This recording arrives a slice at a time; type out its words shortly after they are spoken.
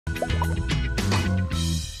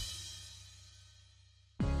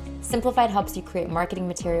Simplified helps you create marketing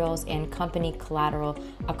materials and company collateral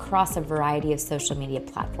across a variety of social media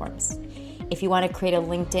platforms. If you want to create a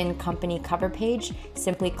LinkedIn company cover page,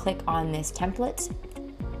 simply click on this template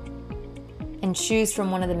and choose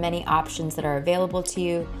from one of the many options that are available to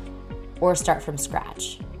you, or start from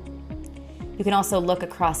scratch. You can also look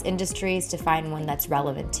across industries to find one that's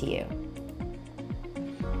relevant to you.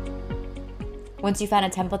 Once you find a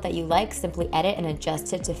template that you like, simply edit and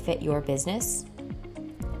adjust it to fit your business.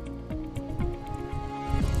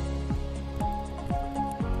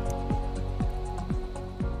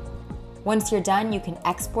 Once you're done, you can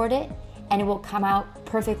export it and it will come out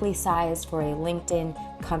perfectly sized for a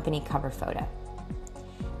LinkedIn company cover photo.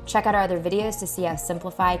 Check out our other videos to see how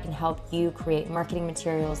Simplified can help you create marketing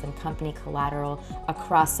materials and company collateral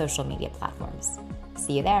across social media platforms.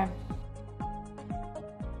 See you there.